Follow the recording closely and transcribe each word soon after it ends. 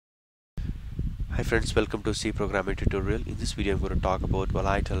Hi friends, welcome to C programming tutorial. In this video I'm going to talk about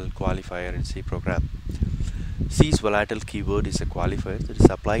volatile qualifier in C program. C's volatile keyword is a qualifier that is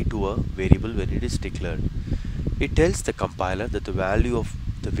applied to a variable when it is declared. It tells the compiler that the value of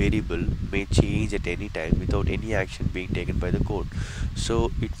the variable may change at any time without any action being taken by the code.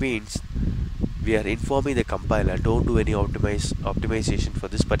 So it means we are informing the compiler don't do any optimization for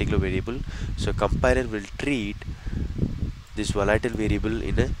this particular variable. So compiler will treat this volatile variable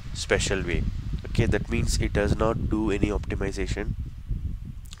in a special way. Okay, that means it does not do any optimization.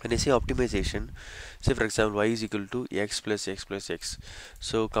 When I say optimization, say for example y is equal to x plus x plus x.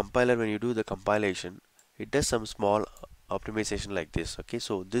 So compiler, when you do the compilation, it does some small optimization like this. Okay,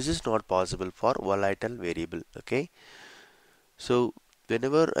 so this is not possible for volatile variable. Okay, so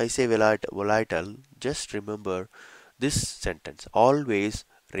whenever I say volatile, just remember this sentence: always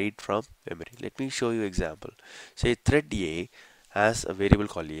read from memory. Let me show you example. Say thread A has a variable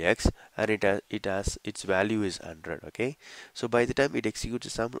called x, and it has its value is 100. Okay, so by the time it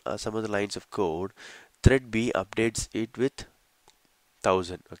executes some of the lines of code, thread B updates it with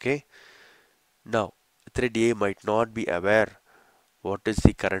 1000. Okay, now thread A might not be aware what is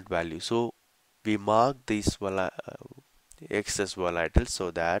the current value, so we mark this x as volatile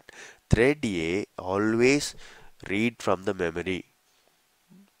so that thread A always read from the memory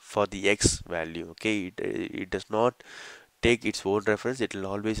for the x value. Okay, it does not take its own reference, it will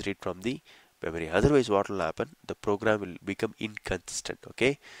always read from the memory. Otherwise what will happen, the program will become inconsistent.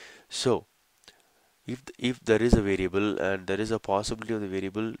 Okay, so if there is a variable and there is a possibility of the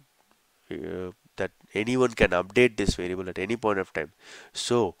variable that anyone can update this variable at any point of time,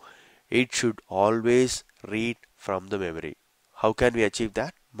 so it should always read from the memory. How can we achieve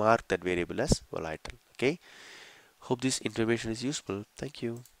that? Mark that variable as volatile. Okay, hope this information is useful. Thank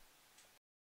you.